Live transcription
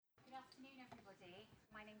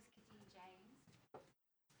My name's Kadine James.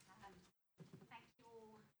 Thank you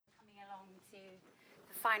all for coming along to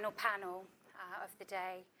the final panel of the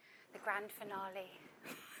day, the grand finale.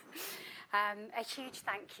 A huge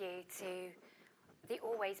thank you to the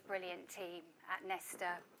always brilliant team at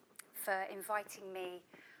Nesta for inviting me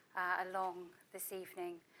along this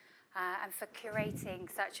evening and for curating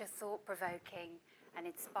such a thought-provoking and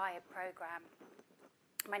inspired programme.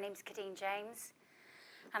 My name's Kadine James,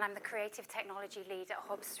 and I'm the Creative Technology Lead at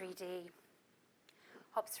Hobs3D.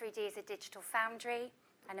 Hobs3D is a digital foundry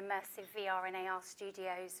and immersive VR and AR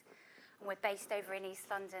studios, and we're based over in East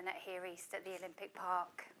London at Here East at the Olympic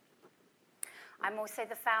Park. I'm also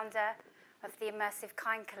the founder of the Immersive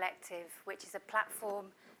Kind Collective, which is a platform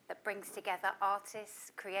that brings together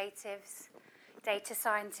artists, creatives, data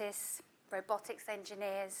scientists, robotics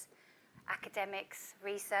engineers, academics,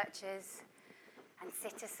 researchers, and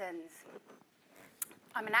citizens.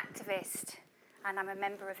 I'm an activist, and I'm a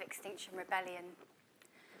member of Extinction Rebellion.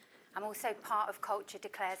 I'm also part of Culture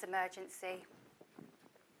Declares Emergency.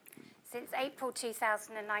 Since April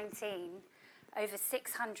 2019, over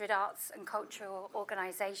 600 arts and cultural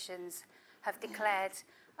organisations have declared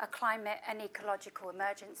a climate and ecological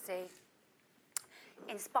emergency.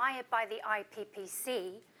 Inspired by the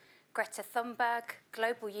IPCC, Greta Thunberg,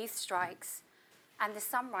 global youth strikes, and the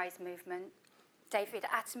Sunrise Movement, David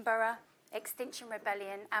Attenborough, Extinction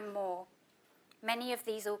Rebellion, and more. Many of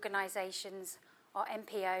these organisations are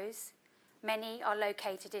NPOs. Many are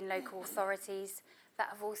located in local authorities that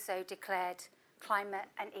have also declared climate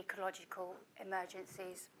and ecological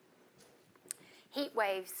emergencies. Heat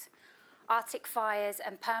waves, Arctic fires,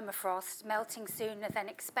 and permafrost melting sooner than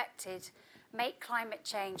expected make climate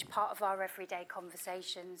change part of our everyday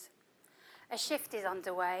conversations. A shift is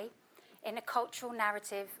underway in a cultural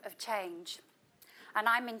narrative of change, and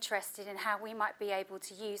I'm interested in how we might be able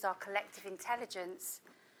to use our collective intelligence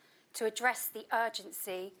to address the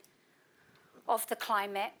urgency of the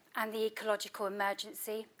climate and the ecological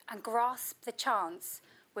emergency and grasp the chance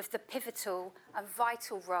with the pivotal and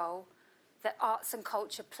vital role that arts and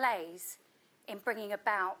culture plays in bringing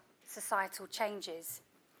about societal changes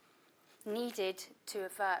needed to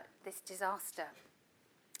avert this disaster.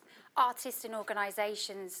 Artists and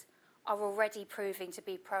organisations are already proving to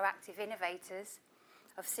be proactive innovators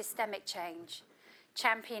of systemic change,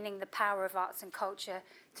 championing the power of arts and culture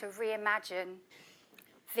to reimagine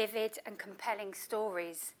vivid and compelling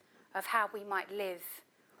stories of how we might live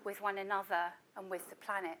with one another and with the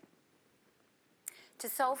planet. To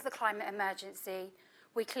solve the climate emergency,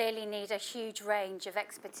 we clearly need a huge range of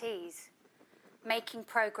expertise. Making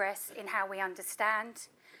progress in how we understand,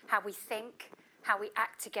 how we think, how we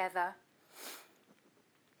act together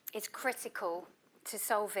is critical to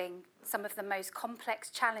solving some of the most complex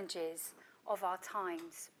challenges of our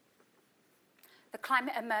times. The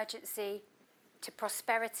climate emergency to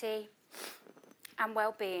prosperity and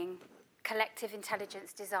well-being, collective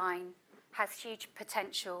intelligence design has huge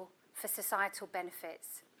potential for societal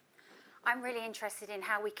benefits. I'm really interested in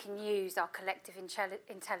how we can use our collective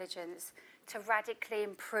intelligence to radically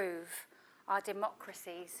improve our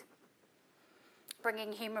democracies,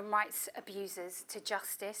 bringing human rights abusers to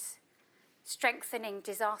justice, strengthening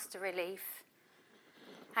disaster relief,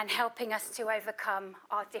 and helping us to overcome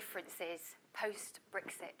our differences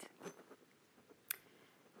post-Brexit.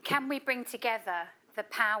 Can we bring together the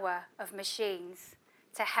power of machines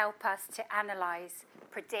to help us to analyse,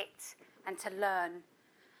 predict, and to learn?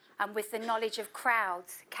 And with the knowledge of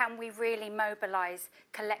crowds, can we really mobilise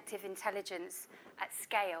collective intelligence at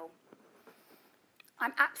scale?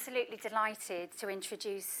 I'm absolutely delighted to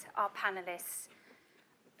introduce our panellists.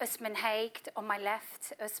 Usman Haque on my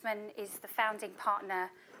left. Usman is the founding partner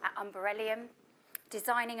at Umbrellium,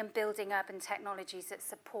 designing and building urban technologies that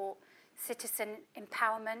support citizen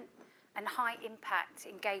empowerment and high-impact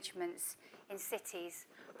engagements in cities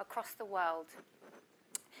across the world.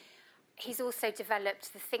 He's also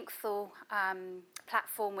developed the ThinkFul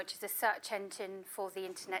platform, which is a search engine for the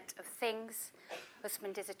Internet of Things.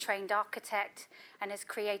 Usman is a trained architect and has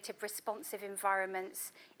created responsive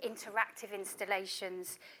environments, interactive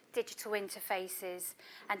installations, digital interfaces,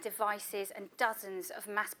 and devices, and dozens of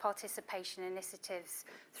mass participation initiatives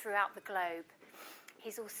throughout the globe.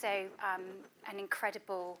 He's also an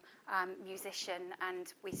incredible musician,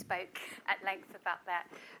 and we spoke at length about that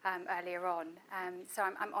earlier on. So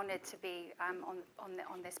I'm honoured to be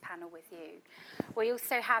on this panel with you. We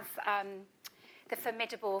also have the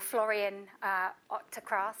formidable Florian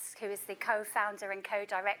Ortkrass, who is the co-founder and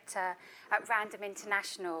co-director at Random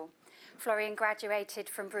International. Florian graduated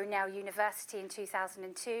from Brunel University in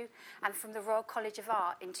 2002 and from the Royal College of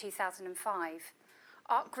Art in 2005.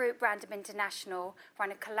 Art Group Random International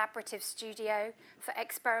run a collaborative studio for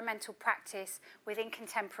experimental practice within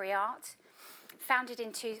contemporary art, founded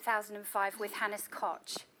in 2005 with Hannes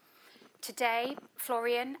Koch. Today,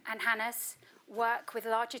 Florian and Hannes work with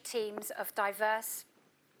larger teams of diverse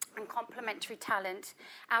and complementary talent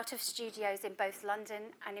out of studios in both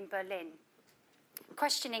London and in Berlin,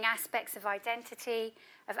 questioning aspects of identity,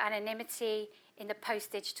 of anonymity in the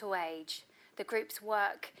post-digital age. The group's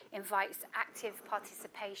work invites active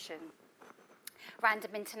participation.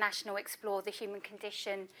 Random International explore the human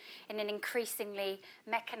condition in an increasingly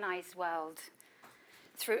mechanized world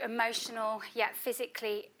through emotional yet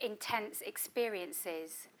physically intense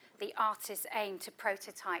experiences. The artists aim to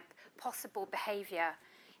prototype possible behaviour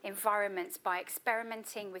environments by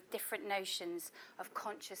experimenting with different notions of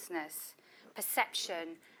consciousness,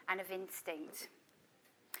 perception, and of instinct.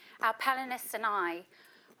 Our panelists and I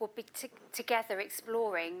will be together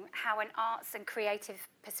exploring how an arts and creative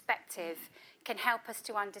perspective can help us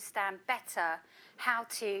to understand better how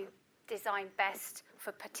to design best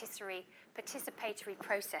for participatory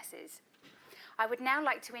processes. I would now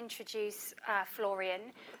like to introduce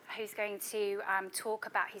Florian, who's going to talk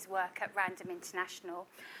about his work at Random International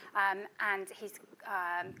and his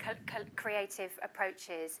creative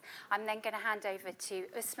approaches. I'm then going to hand over to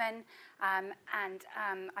Usman, and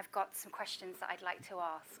I've got some questions that I'd like to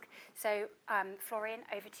ask. So, Florian,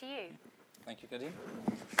 over to you. Thank you, Kadine.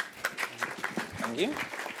 Thank you.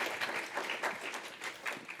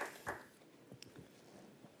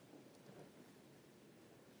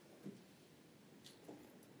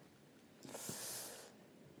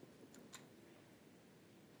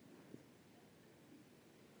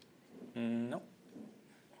 No.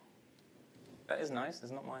 That is nice.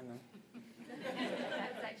 It's not mine, though.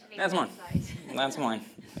 That's mine. That's mine.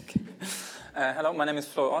 Okay. Hello, my name is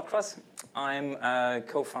Florian Ortkrass. I'm a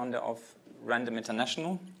co-founder of Random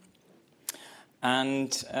International.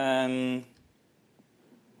 And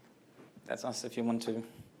that's us if you want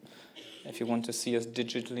to see us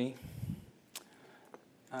digitally.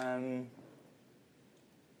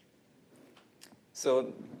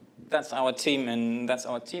 So that's our team in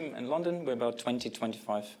London. We're about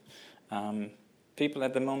 25 people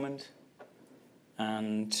at the moment,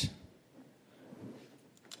 and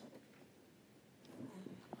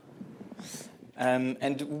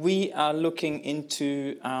we are looking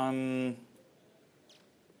into how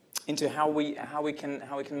we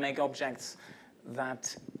can make objects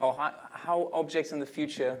that, or how objects in the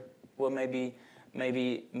future will maybe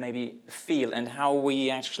feel, and how we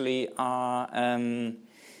actually are.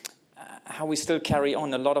 How we still carry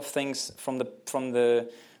on a lot of things from the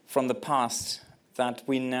past that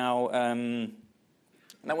we now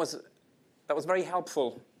that was very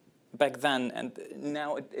helpful back then, and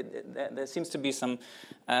now there seems to be some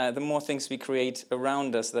the more things we create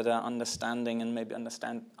around us that are understanding and maybe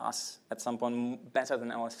understand us at some point better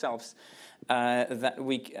than ourselves, that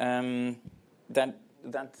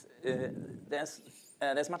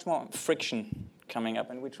there's much more friction coming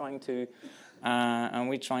up, and we're trying to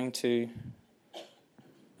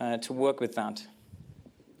work with that.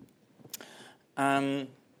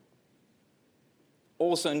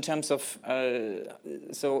 Also, in terms of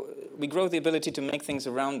so we grow the ability to make things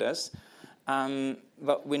around us,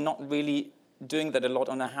 but we're not really doing that a lot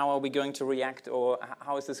on a how are we going to react or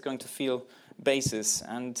how is this going to feel basis.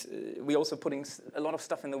 And we're also putting a lot of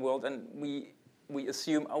stuff in the world, and we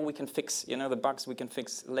assume, oh, we can fix the bugs we can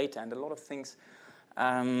fix later, and a lot of things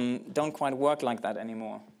don't quite work like that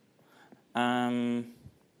anymore.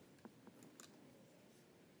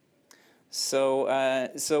 So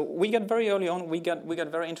we got very early on. We got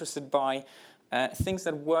very interested by things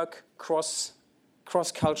that work cross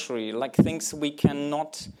culturally, like things we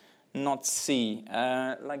cannot not see.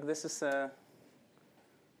 Like this is a.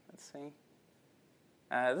 Let's see.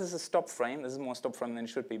 This is a stop frame. This is more stop frame than it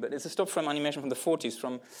should be, but it's a stop frame animation from the 40s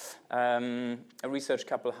from a research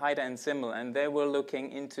couple, Haider and Simmel, and they were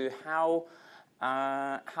looking into how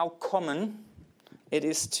common it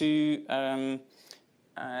is to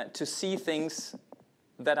see things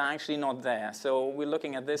that are actually not there. So we're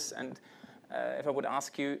looking at this, and if I would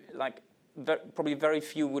ask you, like, probably very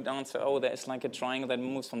few would answer, oh, there's like a triangle that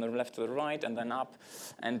moves from the left to the right and then up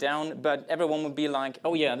and down. But everyone would be like,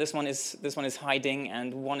 oh yeah, this one is hiding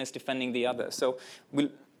and one is defending the other. So we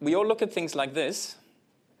all look at things like this,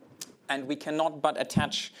 and we cannot but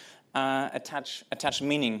attach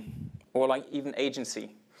meaning or like even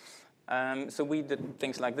agency. So we did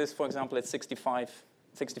things like this. For example, it's 64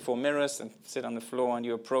 mirrors and sit on the floor, and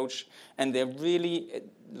you approach, and they're really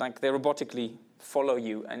like they robotically follow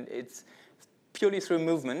you, and it's purely through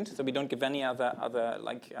movement, so we don't give any other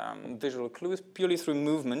visual clues, purely through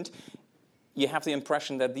movement, you have the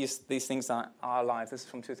impression that these things are alive. This is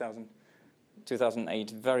from 2008,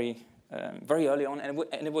 very early on,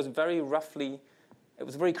 and it was very roughly, it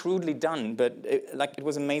was very crudely done, but it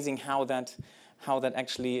was amazing how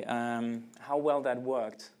actually how well that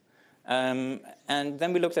worked. And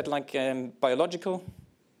then we looked at biological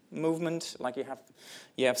movement, like you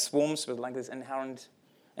have swarms with like this inherent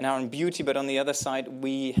beauty, but on the other side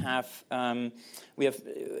we have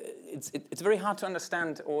it's very hard to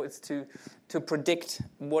understand, or it's to predict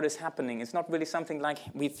what is happening. It's not really something like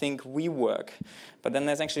we think we work, but then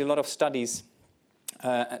there's actually a lot of studies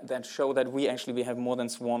that show that we have more than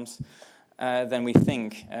swarms than we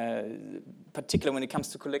think, particularly when it comes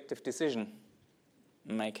to collective decision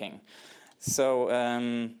making. So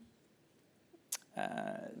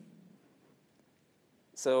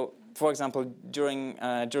for example, during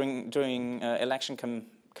election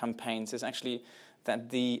campaigns, is actually that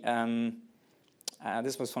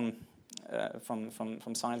this was from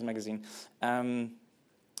Science magazine. The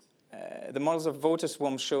models of voter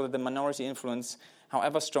swarms show that the minority influence,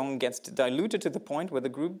 however strong, gets diluted to the point where the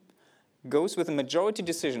group goes with a majority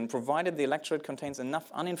decision, provided the electorate contains enough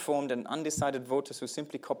uninformed and undecided voters who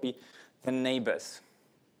simply copy the neighbors.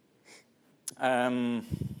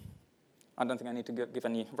 I don't think I need to give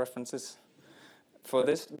any references for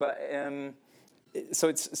this, but it's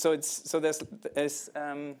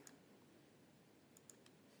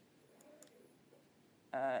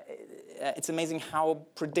amazing how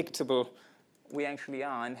predictable we actually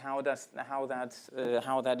are, and how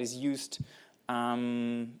that is used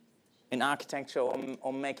in architecture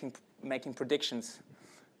or making predictions.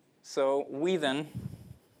 So we then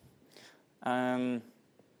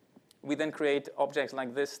create objects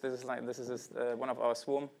like this. This is one of our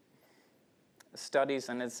swarm studies,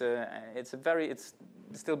 and it's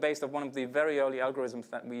still based on one of the very early algorithms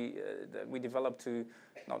that we developed to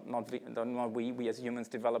we as humans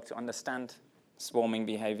developed to understand swarming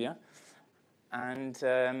behavior. And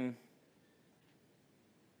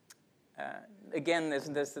again, it's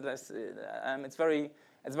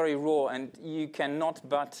very raw, and you cannot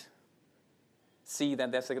but see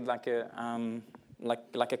that there's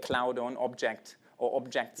like a cloud or an object or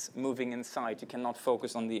objects moving inside. You cannot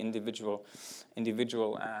focus on the individual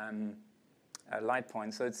light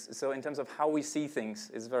points. So in terms of how we see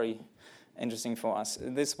things, is very interesting for us.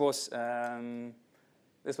 This was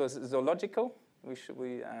zoological.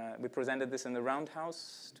 We presented this in the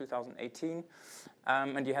Roundhouse 2018,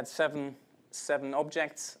 and you had seven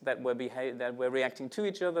objects that were reacting to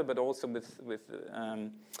each other, but also with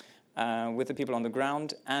the people on the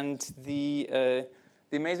ground. And the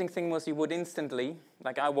amazing thing was, you would instantly,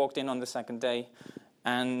 like I walked in on the second day,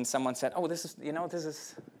 and someone said, "Oh, this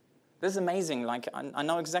is amazing. Like I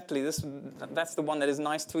know exactly this. That's the one that is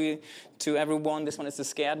nice to everyone. This one is the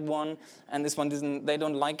scared one, and this one doesn't. They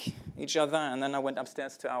don't like each other." And then I went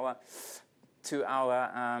upstairs to our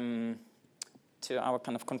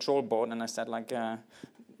kind of control board, and I said, like,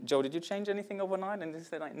 "Joe, did you change anything overnight?" And they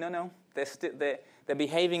said, like, "No. They're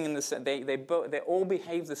behaving in the they all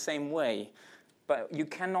behave the same way, but you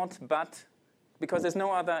cannot but." Because there's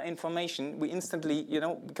no other information, we instantly,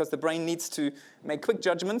 because the brain needs to make quick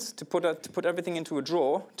judgments to put everything into a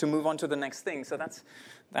drawer to move on to the next thing. So that's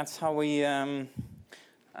how we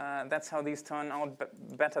that's how these turn out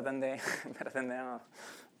better than they are,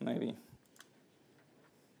 maybe.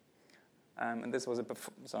 And this was a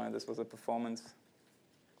performance.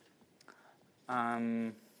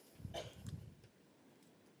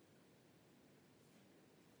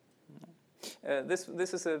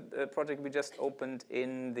 This is a project we just opened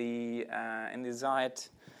in the Zayed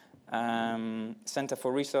Center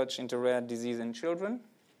for Research into Rare Disease in Children.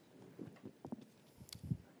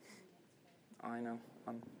 I know.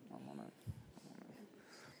 I'm on it.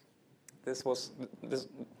 This was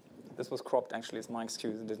cropped. Actually, it's my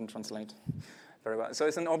excuse. It didn't translate very well. So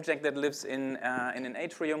it's an object that lives in an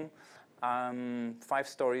atrium, 5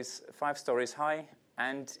 stories high,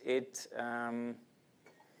 and it.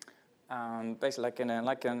 Basically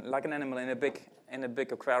like an animal in a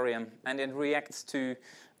big aquarium, and it reacts to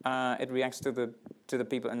the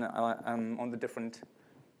people on the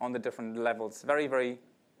different levels, very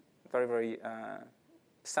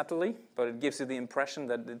subtly, but it gives you the impression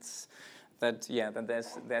that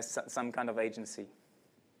there's some kind of agency.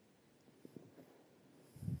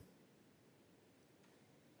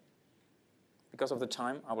 Because of the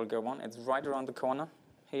time, I will go on. It's right around the corner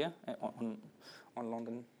here on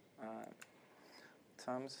London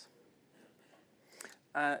terms.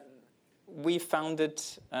 We founded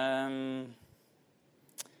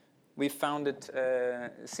we founded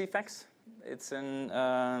CFAX. It's an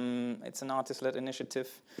artist-led initiative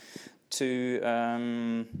to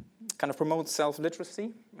kind of promote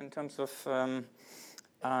self-literacy in terms of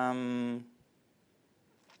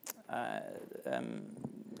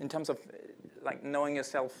like knowing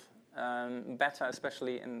yourself better,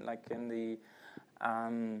 especially in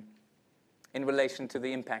relation to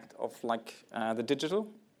the impact of the digital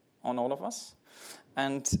on all of us.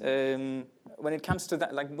 And when it comes to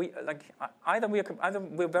that, either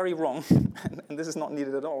we're very wrong, and this is not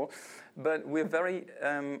needed at all, but we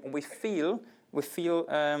feel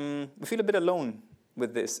a bit alone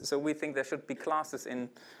with this. So we think there should be classes in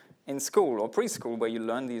school or preschool where you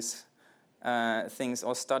learn these things,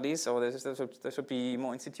 or studies, or there should be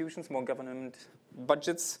more institutions, more government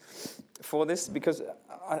budgets for this, because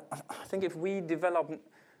I think if we develop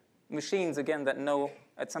machines again that know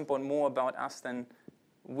at some point more about us than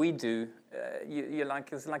we do,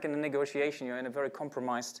 it's like in a negotiation. You're in a very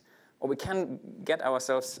compromised, or we can get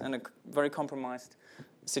ourselves in a very compromised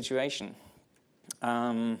situation.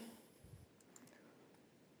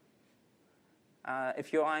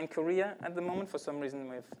 If you are in Korea at the moment, for some reason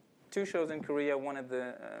we have 2 shows in Korea, one at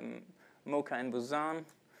the MoCA in Busan,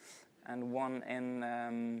 and one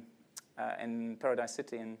in Paradise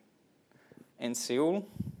City in Seoul.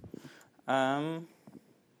 And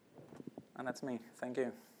that's me. Thank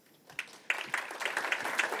you.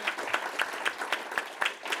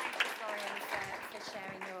 For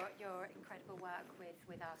sharing your incredible work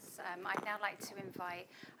with us. I'd now like to invite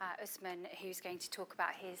Usman, who's going to talk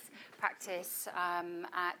about his practice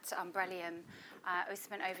at Umbrellium.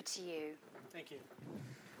 Usman, over to you. Thank you.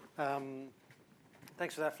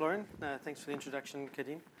 Thanks for that, Florian. Thanks for the introduction,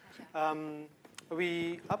 Kadine. Are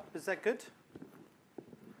we up? Is that good?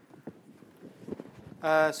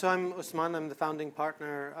 So I'm Usman. I'm the founding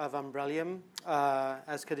partner of Umbrellium.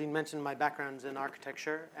 As Kadine mentioned, my background's in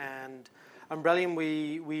architecture, and Umbrellium,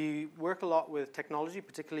 we work a lot with technology,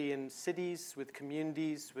 particularly in cities, with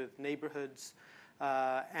communities, with neighborhoods.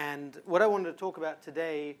 And what I wanted to talk about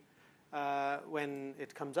today, when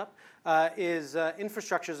it comes up, is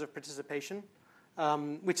infrastructures of participation,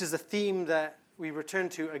 which is a theme that we return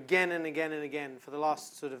to again and again and again for the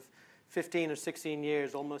last sort of 15 or 16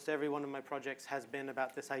 years. Almost every one of my projects has been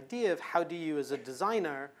about this idea of how do you, as a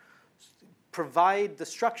designer, provide the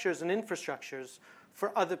structures and infrastructures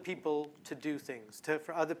for other people to do things,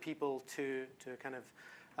 for other people to kind of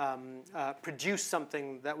produce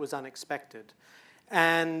something that was unexpected.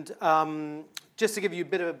 And just to give you a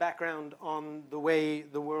bit of a background on the way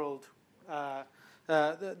the world,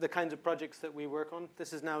 the kinds of projects that we work on.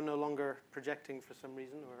 This is now no longer projecting for some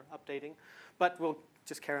reason or updating, but we'll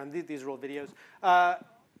just carry on. These are all videos.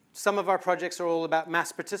 Some of our projects are all about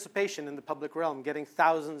mass participation in the public realm, getting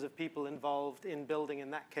thousands of people involved in building,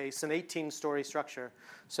 in that case, an 18-story structure.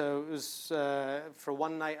 So it was for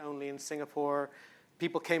one night only in Singapore.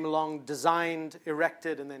 People came along, designed,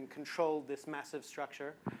 erected, and then controlled this massive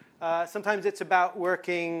structure. Sometimes it's about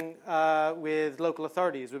working with local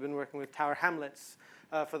authorities. We've been working with Tower Hamlets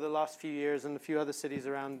for the last few years and a few other cities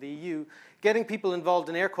around the EU, getting people involved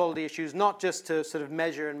in air quality issues, not just to sort of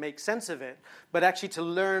measure and make sense of it, but actually to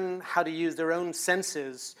learn how to use their own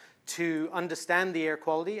senses to understand the air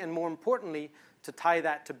quality, and more importantly, to tie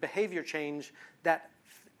that to behavior change that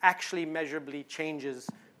actually measurably changes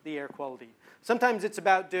the air quality. Sometimes it's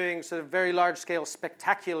about doing sort of very large-scale,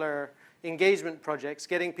 spectacular engagement projects,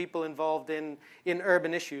 getting people involved in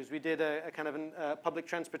urban issues. We did a kind of a public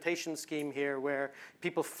transportation scheme here where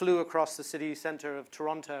people flew across the city center of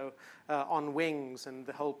Toronto on wings, and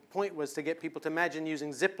the whole point was to get people to imagine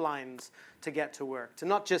using zip lines to get to work, to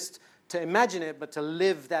not just to imagine it, but to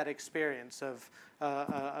live that experience of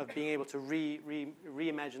being able to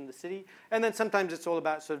reimagine the city. And then sometimes it's all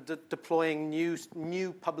about sort of deploying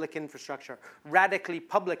new public infrastructure, radically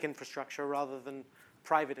public infrastructure rather than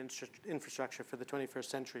private infrastructure for the 21st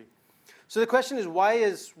century. So the question is, why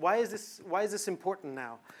is this important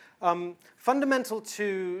now? Fundamental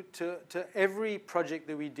to every project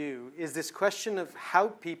that we do is this question of how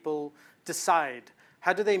people decide.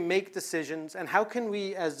 How do they make decisions, and how can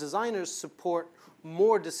we as designers support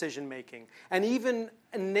more decision making, and even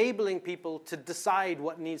enabling people to decide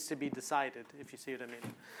what needs to be decided, if you see what I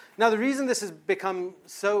mean. Now, the reason this has become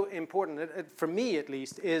so important, for me at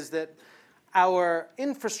least, is that our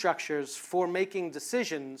infrastructures for making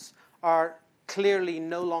decisions are clearly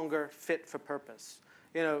no longer fit for purpose.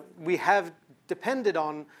 You know, we have depended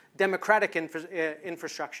on democratic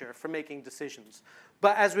infrastructure for making decisions.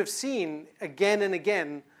 But as we've seen again and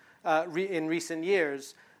again in recent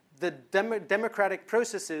years, the democratic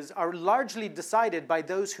processes are largely decided by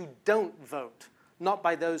those who don't vote, not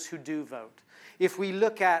by those who do vote. If we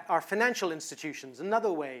look at our financial institutions,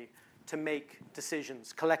 another way to make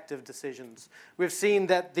decisions, collective decisions. We've seen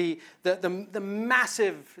that the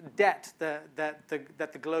massive debt that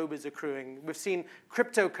the globe is accruing. We've seen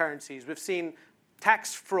cryptocurrencies. We've seen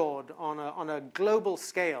tax fraud on a global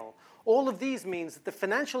scale. All of these means that the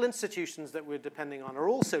financial institutions that we're depending on are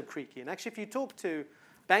also creaky. And actually, if you talk to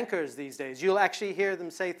bankers these days, you'll actually hear them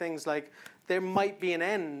say things like, there might be an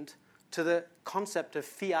end to the concept of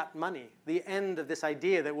fiat money, the end of this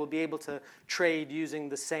idea that we'll be able to trade using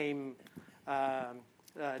the same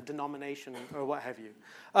denomination or what have you.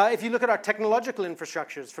 If you look at our technological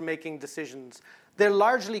infrastructures for making decisions, they're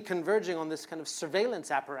largely converging on this kind of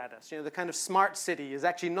surveillance apparatus. You know, the kind of smart city is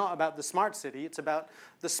actually not about the smart city, it's about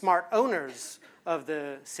the smart owners of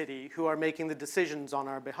the city who are making the decisions on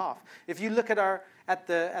our behalf. If you look at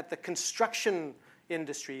the construction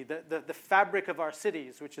industry, the fabric of our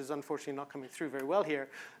cities, which is unfortunately not coming through very well here,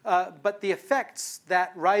 but the effects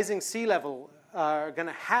that rising sea level are going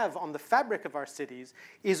to have on the fabric of our cities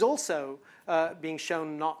is also being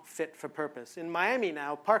shown not fit for purpose. In Miami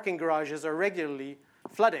now, parking garages are regularly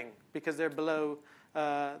flooding because they're below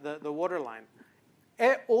the water line.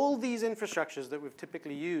 All these infrastructures that we've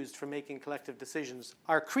typically used for making collective decisions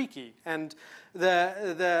are creaky, and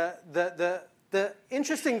the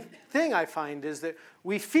interesting thing I find is that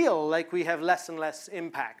we feel like we have less and less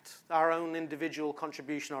impact, our own individual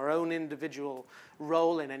contribution, our own individual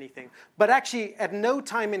role in anything. But actually, at no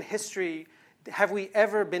time in history have we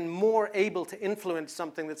ever been more able to influence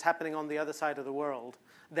something that's happening on the other side of the world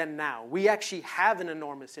than now. We actually have an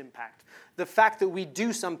enormous impact. The fact that we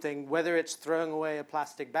do something, whether it's throwing away a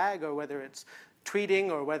plastic bag or whether it's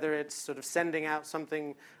tweeting or whether it's sort of sending out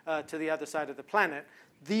something to the other side of the planet,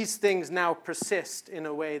 these things now persist in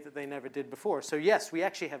a way that they never did before. So yes, we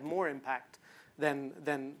actually have more impact than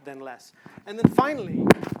less. And then finally,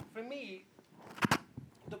 for me,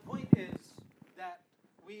 the point is that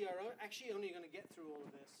we are actually only going to get through all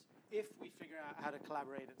of this if we figure out how to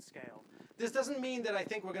collaborate at scale. This doesn't mean that I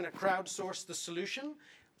think we're going to crowdsource the solution.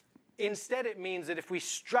 Instead, it means that if we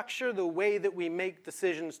structure the way that we make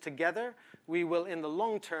decisions together, we will, in the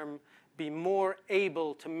long term, be more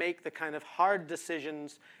able to make the kind of hard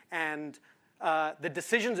decisions and the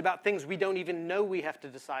decisions about things we don't even know we have to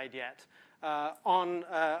decide yet on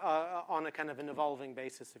a kind of an evolving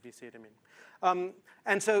basis, if you see what I mean.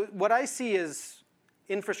 And so what I see is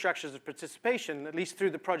infrastructures of participation, at least through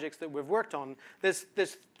the projects that we've worked on, there's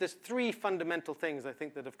three fundamental things I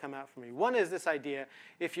think that have come out for me. One is this idea,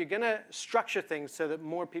 if you're going to structure things so that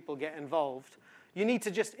more people get involved, you need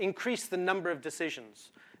to just increase the number of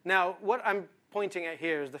decisions. Now, what I'm pointing at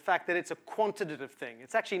here is the fact that it's a quantitative thing.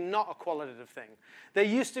 It's actually not a qualitative thing. There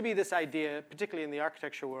used to be this idea, particularly in the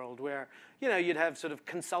architecture world, where you'd have sort of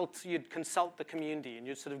you'd consult the community and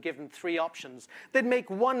you'd sort of give them three options. They'd make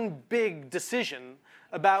one big decision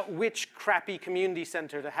about which crappy community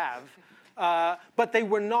center to have, but they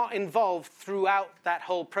were not involved throughout that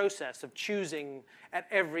whole process of choosing at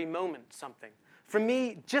every moment something. For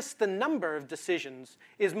me, just the number of decisions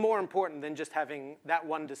is more important than just having that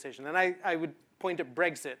one decision. And I would point at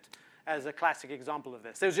Brexit as a classic example of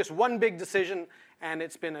this. There was just one big decision, and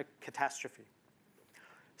it's been a catastrophe.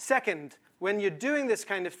 Second, when you're doing this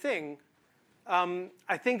kind of thing,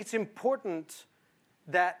 I think it's important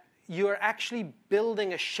that you're actually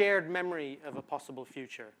building a shared memory of a possible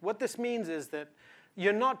future. What this means is that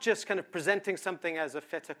you're not just kind of presenting something as a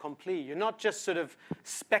fait accompli. You're not just sort of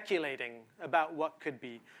speculating about what could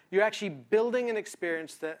be. You're actually building an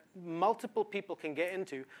experience that multiple people can get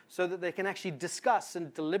into so that they can actually discuss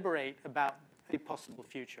and deliberate about a possible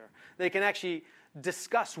future. They can actually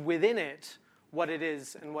discuss within it what it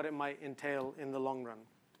is and what it might entail in the long run.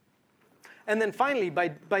 And then finally,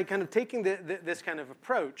 by kind of taking this kind of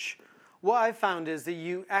approach, what I've found is that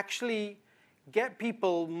you actually get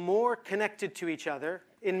people more connected to each other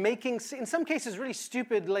in making, in some cases, really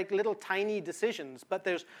stupid, like little tiny decisions. But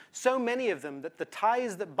there's so many of them that the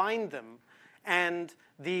ties that bind them and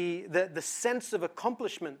the sense of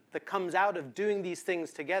accomplishment that comes out of doing these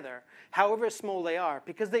things together, however small they are,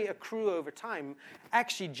 because they accrue over time,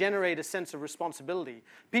 actually generate a sense of responsibility.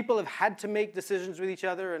 People have had to make decisions with each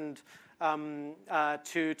other and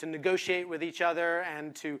to negotiate with each other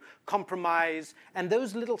and to compromise. And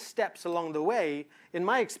those little steps along the way, in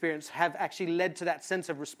my experience, have actually led to that sense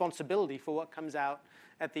of responsibility for what comes out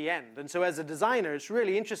at the end. And so as a designer, it's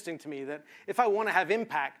really interesting to me that if I want to have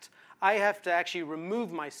impact, I have to actually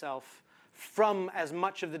remove myself from as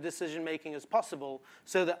much of the decision-making as possible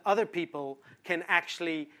so that other people can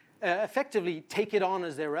actually effectively take it on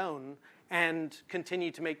as their own and continue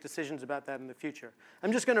to make decisions about that in the future.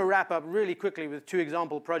 I'm just going to wrap up really quickly with 2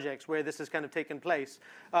 example projects where this has kind of taken place.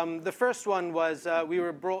 The first one was we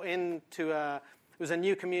were brought into it was a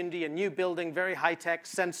new community, a new building, very high-tech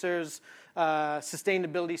sensors,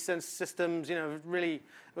 sustainability systems, really,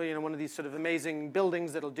 one of these sort of amazing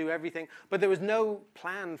buildings that'll do everything. But there was no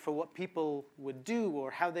plan for what people would do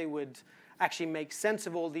or how they would actually make sense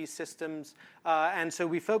of all these systems. And so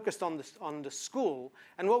we focused on the school.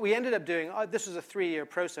 And what we ended up doing, this was a 3-year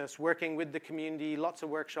process, working with the community, lots of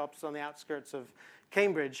workshops on the outskirts of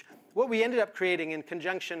Cambridge. What we ended up creating in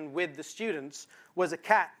conjunction with the students was a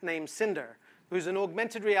cat named Cinder, who's an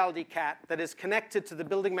augmented reality cat that is connected to the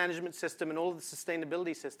building management system and all of the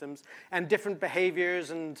sustainability systems, and different behaviors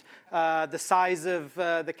and the size of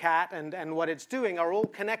the cat and what it's doing are all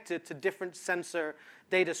connected to different sensor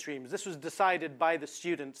data streams. This was decided by the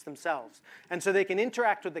students themselves. And so they can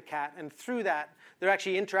interact with the cat, and through that, they're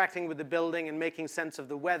actually interacting with the building and making sense of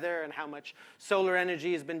the weather and how much solar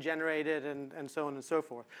energy has been generated and so on and so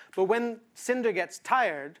forth. But when Cinder gets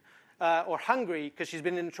tired, or hungry because she's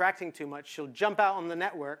been interacting too much, she'll jump out on the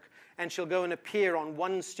network and she'll go and appear on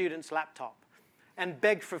one student's laptop and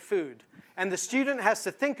beg for food. And the student has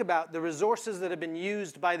to think about the resources that have been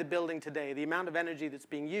used by the building today, the amount of energy that's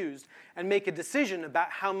being used, and make a decision about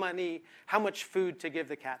how much food to give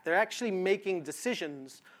the cat. They're actually making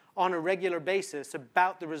decisions on a regular basis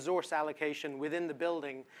about the resource allocation within the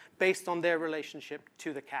building based on their relationship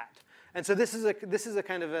to the cat. And so this is a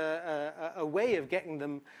kind of a way of getting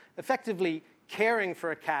them effectively caring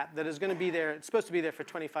for a cat that is going to be there. It's supposed to be there for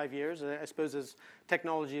 25 years. I suppose as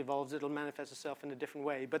technology evolves, it'll manifest itself in a different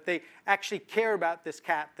way. But they actually care about this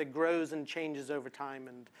cat that grows and changes over time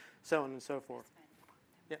and so on and so forth.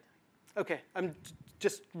 Yeah. Okay, I'm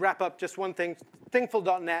just wrap up just one thing.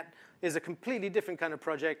 Thinkful.net is a completely different kind of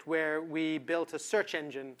project where we built a search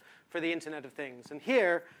engine for the Internet of Things. And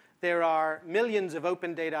here, there are millions of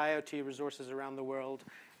open data IoT resources around the world,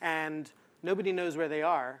 and nobody knows where they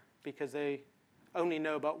are because they only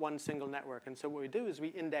know about one single network. And so what we do is we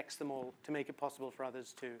index them all to make it possible for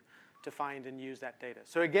others to find and use that data.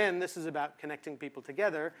 So again, this is about connecting people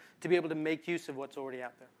together to be able to make use of what's already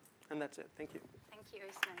out there. And that's it. Thank you. Thank you,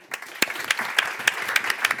 Usman.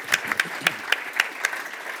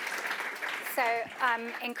 So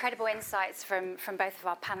incredible insights from both of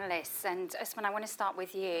our panelists. And Usman, I want to start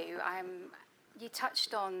with you. You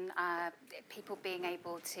touched on people being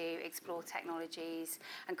able to explore technologies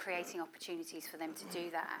and creating opportunities for them to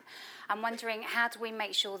do that. I'm wondering, how do we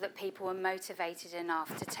make sure that people are motivated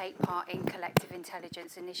enough to take part in collective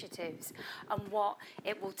intelligence initiatives, and what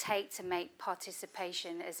it will take to make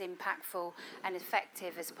participation as impactful and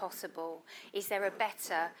effective as possible? Is there a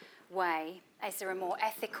better way, is there a more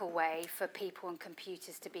ethical way for people and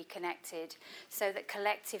computers to be connected so that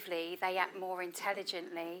collectively they act more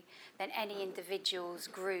intelligently than any individuals,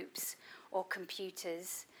 groups, or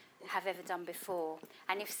computers have ever done before?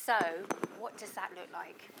 And if so, what does that look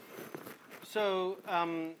like? So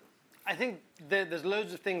I think there's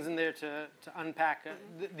loads of things in there to unpack.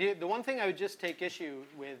 The one thing I would just take issue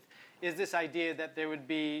with is this idea that there would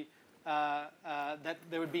be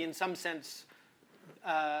in some sense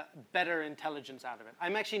better intelligence out of it.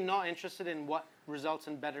 I'm actually not interested in what results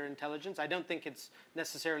in better intelligence. I don't think it's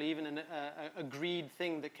necessarily even an agreed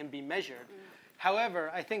thing that can be measured. However,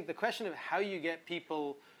 I think the question of how you get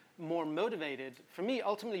people more motivated, for me,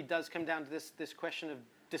 ultimately does come down to this question of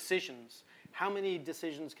decisions. How many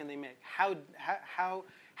decisions can they make?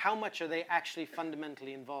 How much are they actually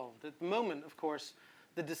fundamentally involved? At the moment, of course,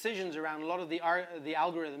 the decisions around a lot of the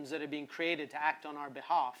algorithms that are being created to act on our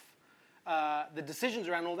behalf, the decisions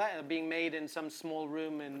around all that are being made in some small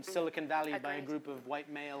room in Silicon Valley by a group of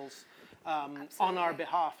white males on our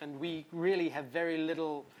behalf, and we really have very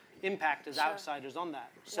little impact as outsiders on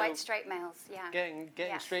that. So white straight males, yeah. Getting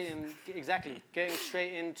straight in, exactly, getting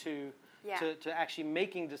straight into to actually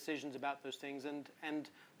making decisions about those things, and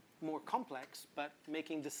more complex, but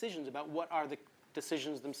making decisions about what are the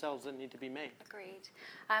decisions themselves that need to be made. Agreed.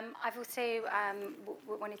 I've also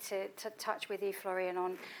wanted to touch with you, Florian,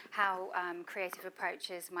 on how creative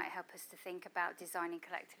approaches might help us to think about designing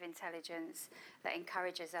collective intelligence that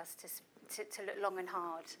encourages us to look long and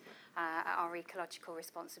hard at our ecological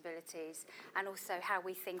responsibilities, and also how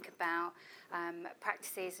we think about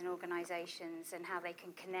practices and organisations and how they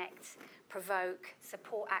can connect, provoke,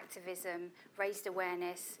 support activism, raised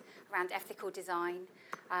awareness around ethical design,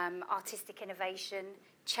 artistic innovation,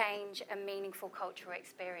 change, and meaningful cultural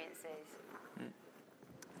experiences.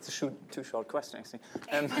 It's a too short question, actually.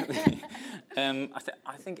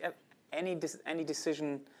 I think any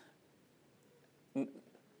decision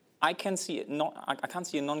I can't see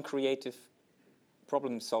a non-creative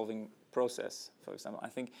problem-solving process. For example, I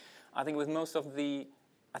think with most of the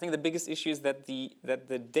biggest issue is that the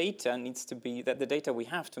data we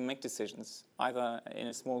have to make decisions, either in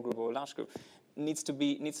a small group or a large group, needs to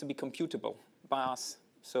be computable by us.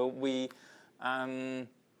 So we,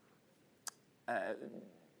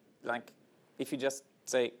 like, if you just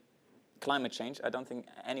say climate change, I don't think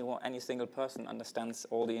any single person understands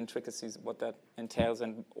all the intricacies, what that entails,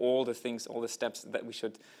 and all the things, all the steps that we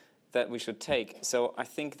should take. So I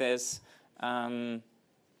think there's I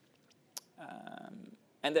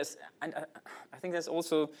think there's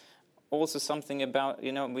also something about,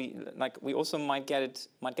 we also might get it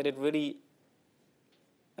really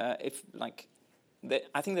I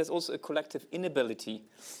think there's also a collective inability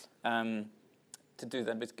to do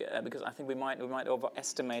that, because I think we might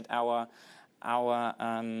overestimate our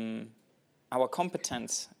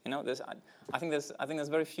competence. I think there's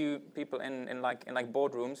very few people in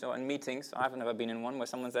boardrooms or in meetings. I've never been in one where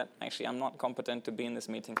someone said, "Actually, I'm not competent to be in this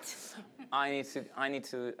meeting. I need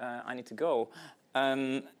to go."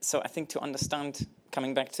 So I think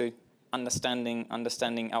coming back to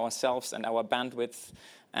understanding ourselves and our bandwidth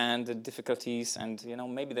and the difficulties, and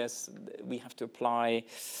maybe we have to apply.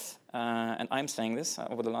 And I'm saying this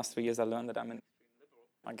over the last 3 years. I learned that I'm an extreme liberal,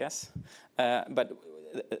 I guess. But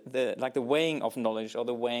the weighing of knowledge, or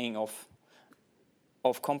the weighing of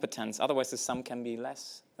competence. Otherwise, the sum can be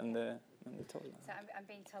less than the total. So I'm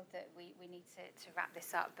being told that we need to wrap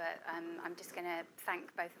this up, but I'm just going to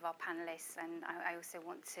thank both of our panelists, and I also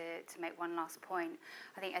want to make one last point.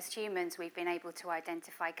 I think as humans, we've been able to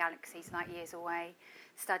identify galaxies light years away,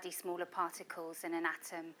 study smaller particles in an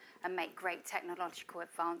atom, and make great technological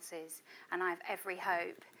advances. And I have every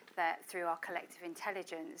hope that through our collective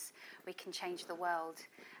intelligence, we can change the world,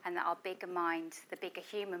 and that our bigger mind, the bigger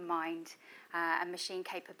human mind, and machine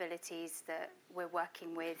capabilities that we're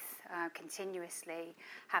working with continuously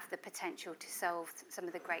have the potential to solve some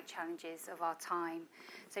of the great challenges of our time.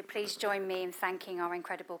 So please join me in thanking our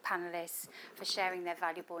incredible panelists for sharing their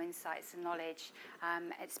valuable insights and knowledge.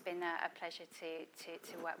 It's been a pleasure to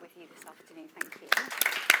work with you this afternoon. Thank you.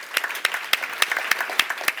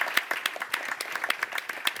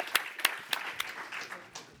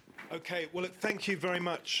 Okay, well, thank you very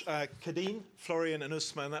much, Kadine, Florian, and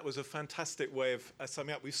Usman. That was a fantastic way of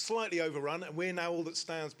summing up. We've slightly overrun, and we're now all that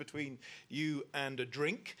stands between you and a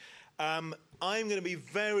drink. I'm going to be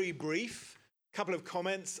very brief, a couple of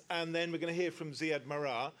comments, and then we're going to hear from Ziad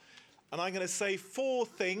Marar. And I'm going to say 4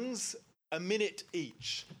 things, a minute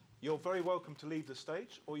each. You're very welcome to leave the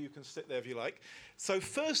stage, or you can sit there if you like. So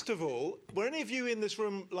first of all, were any of you in this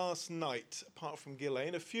room last night, apart from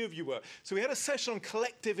Ghislaine? A few of you were. So we had a session on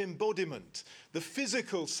collective embodiment, the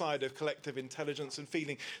physical side of collective intelligence and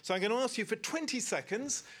feeling. So I'm going to ask you for 20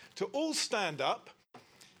 seconds to all stand up,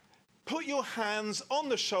 put your hands on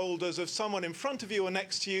the shoulders of someone in front of you or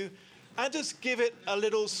next to you, and just give it a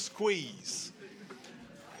little squeeze.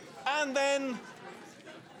 And then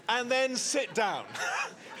sit down.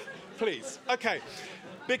 Please. Okay.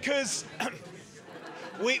 Because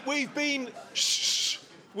we've been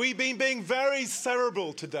being very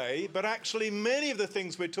cerebral today, but actually many of the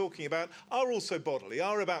things we're talking about are also bodily,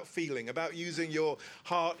 are about feeling, about using your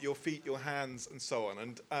heart, your feet, your hands, and so on.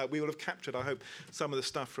 And we will have captured, I hope, some of the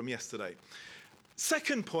stuff from yesterday.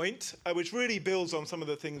 Second point, which really builds on some of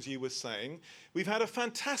the things you were saying, we've had a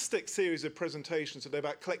fantastic series of presentations today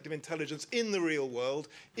about collective intelligence in the real world,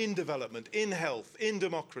 in development, in health, in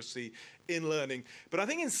democracy, in learning. But I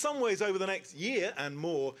think in some ways over the next year and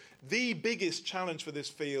more, the biggest challenge for this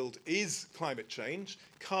field is climate change,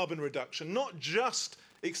 carbon reduction, not just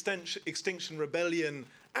extinction rebellion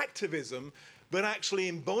activism, but actually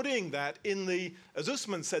embodying that in the, as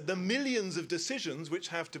Usman said, the millions of decisions which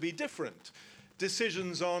have to be different.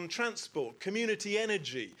 Decisions on transport, community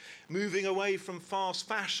energy, moving away from fast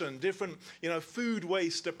fashion, different, food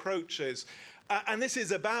waste approaches. And this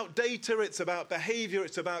is about data, it's about behaviour,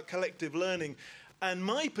 it's about collective learning. And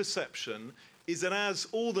my perception is that as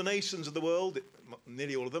all the nations of the world,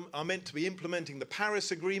 nearly all of them, are meant to be implementing the Paris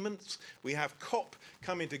agreements, we have COP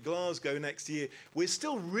coming to Glasgow next year, we're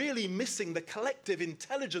still really missing the collective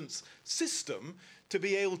intelligence system to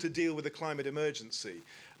be able to deal with the climate emergency.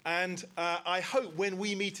 And I hope when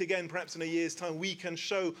we meet again, perhaps in a year's time, we can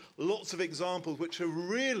show lots of examples which have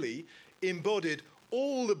really embodied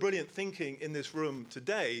all the brilliant thinking in this room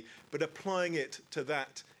today, but applying it to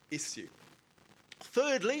that issue.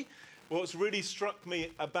 Thirdly, what's really struck me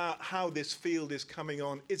about how this field is coming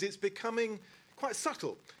on is it's becoming quite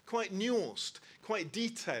subtle, quite nuanced, quite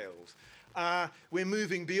detailed. We're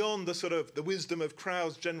moving beyond the sort of the wisdom of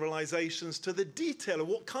crowds generalizations to the detail of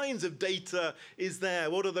what kinds of data is there,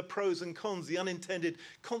 what are the pros and cons, the unintended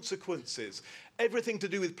consequences. Everything to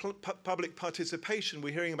do with public participation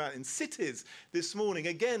we're hearing about in cities this morning,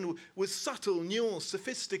 again, was subtle, nuanced,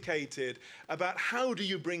 sophisticated about how do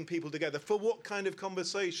you bring people together, for what kind of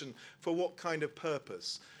conversation, for what kind of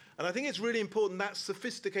purpose. And I think it's really important that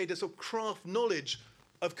sophisticated sort of craft knowledge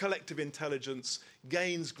of collective intelligence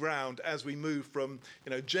gains ground as we move from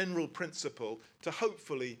general principle to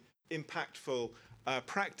hopefully impactful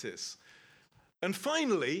practice. And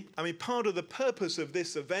finally, I mean, part of the purpose of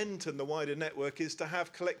this event and the wider network is to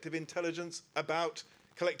have collective intelligence about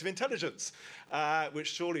collective intelligence,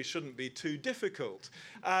 which surely shouldn't be too difficult.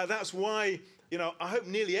 That's why, I hope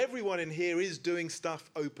nearly everyone in here is doing stuff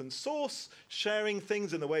open source, sharing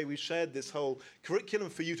things in the way we shared this whole curriculum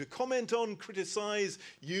for you to comment on, criticize,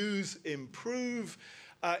 use, improve.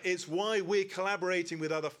 It's why we're collaborating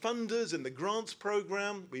with other funders in the grants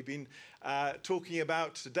program we've been talking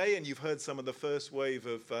about today, and you've heard some of the first wave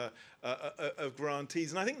of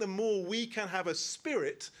grantees. And I think the more we can have a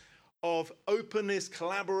spirit of openness,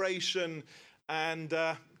 collaboration, and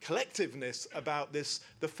collectiveness about this,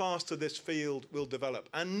 the faster this field will develop,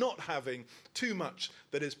 and not having too much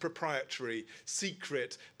that is proprietary,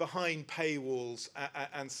 secret, behind paywalls,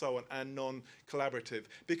 and so on, and non-collaborative.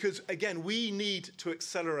 Because, again, we need to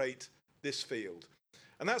accelerate this field.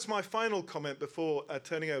 And that's my final comment before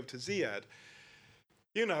turning over to Ziad.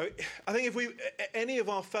 I think if any of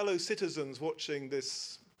our fellow citizens watching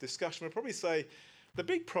this discussion would probably say, the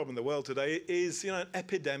big problem in the world today is,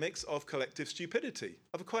 epidemics of collective stupidity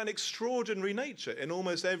of quite an extraordinary nature in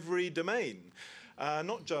almost every domain,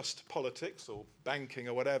 not just politics or banking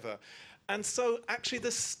or whatever. And so actually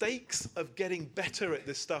the stakes of getting better at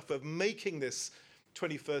this stuff, of making this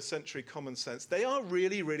 21st century common sense, they are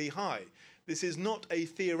really, really high. This is not a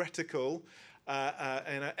theoretical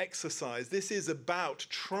exercise. This is about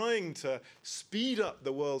trying to speed up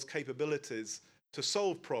the world's capabilities to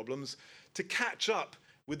solve problems, to catch up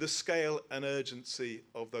with the scale and urgency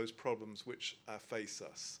of those problems which face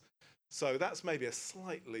us. So that's maybe a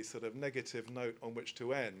slightly sort of negative note on which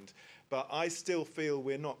to end, but I still feel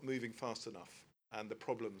we're not moving fast enough, and the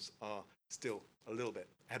problems are still a little bit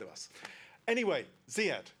ahead of us. Anyway,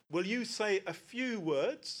 Ziad, will you say a few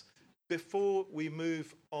words before we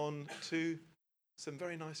move on to some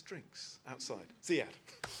very nice drinks outside? Ziad.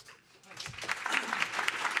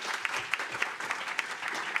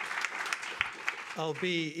 I'll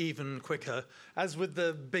be even quicker. As with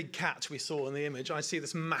the big cat we saw in the image, I see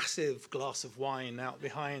this massive glass of wine out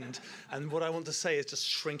behind, and what I want to say is just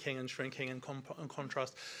shrinking and shrinking in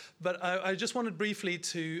contrast. But I just wanted briefly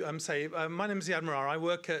to say, my name is Ziad Murar. I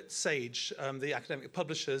work at Sage, the academic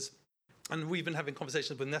publishers, and we've been having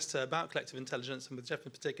conversations with Nesta about collective intelligence, and with Jeff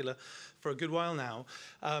in particular, for a good while now.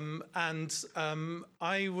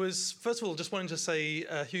 I was, first of all, just wanting to say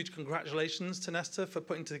a huge congratulations to Nesta for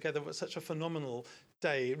putting together such a phenomenal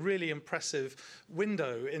day, really impressive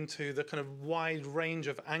window into the kind of wide range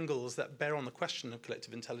of angles that bear on the question of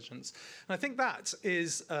collective intelligence. And I think that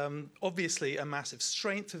is obviously a massive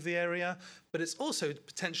strength of the area, but it's also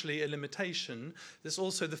potentially a limitation. There's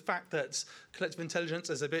also the fact that collective intelligence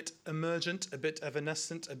is a bit emergent, a bit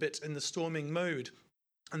evanescent, a bit in the storming mode.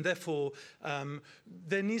 And therefore,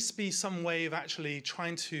 there needs to be some way of actually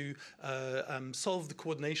trying to solve the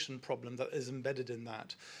coordination problem that is embedded in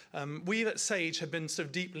that. We at Sage have been sort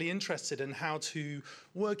of deeply interested in how to,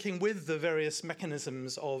 working with the various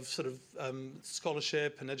mechanisms of sort of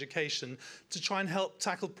scholarship and education, to try and help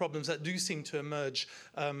tackle problems that do seem to emerge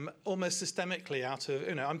almost systemically out of,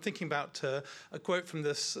 I'm thinking about a quote from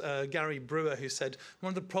this Gary Brewer, who said,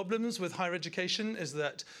 one of the problems with higher education is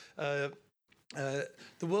that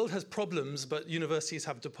the world has problems, but universities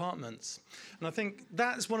have departments. And I think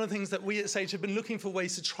that's one of the things that we at Sage have been looking for,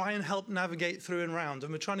 ways to try and help navigate through and around.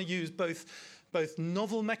 And we're trying to use both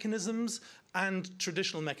novel mechanisms and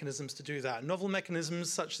traditional mechanisms to do that. Novel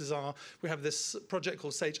mechanisms such as we have this project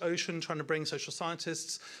called Sage Ocean, trying to bring social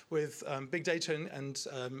scientists with big data and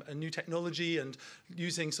a new technology, and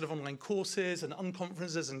using sort of online courses and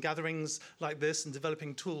unconferences and gatherings like this, and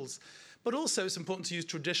developing tools. But also it's important to use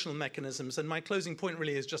traditional mechanisms. And my closing point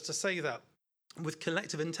really is just to say that with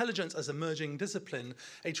collective intelligence as emerging discipline,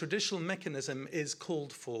 a traditional mechanism is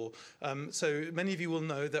called for. So many of you will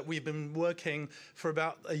know that we've been working for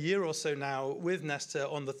about a year or so now with Nesta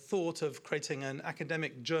on the thought of creating an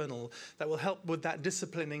academic journal that will help with that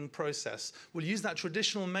disciplining process. We'll use that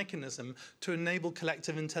traditional mechanism to enable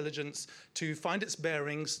collective intelligence to find its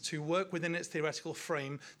bearings, to work within its theoretical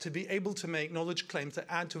frame, to be able to make knowledge claims that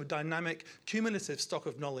add to a dynamic, cumulative stock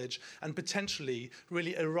of knowledge, and potentially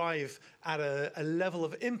really arrive at a level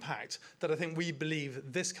of impact that I think we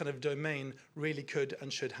believe this kind of domain really could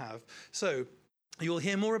and should have. So you'll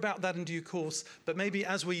hear more about that in due course, but maybe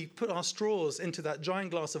as we put our straws into that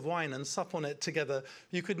giant glass of wine and sup on it together,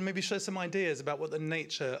 you could maybe share some ideas about what the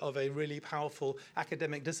nature of a really powerful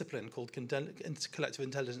academic discipline called collective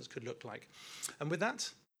intelligence could look like. And with that,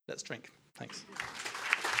 let's drink. Thanks.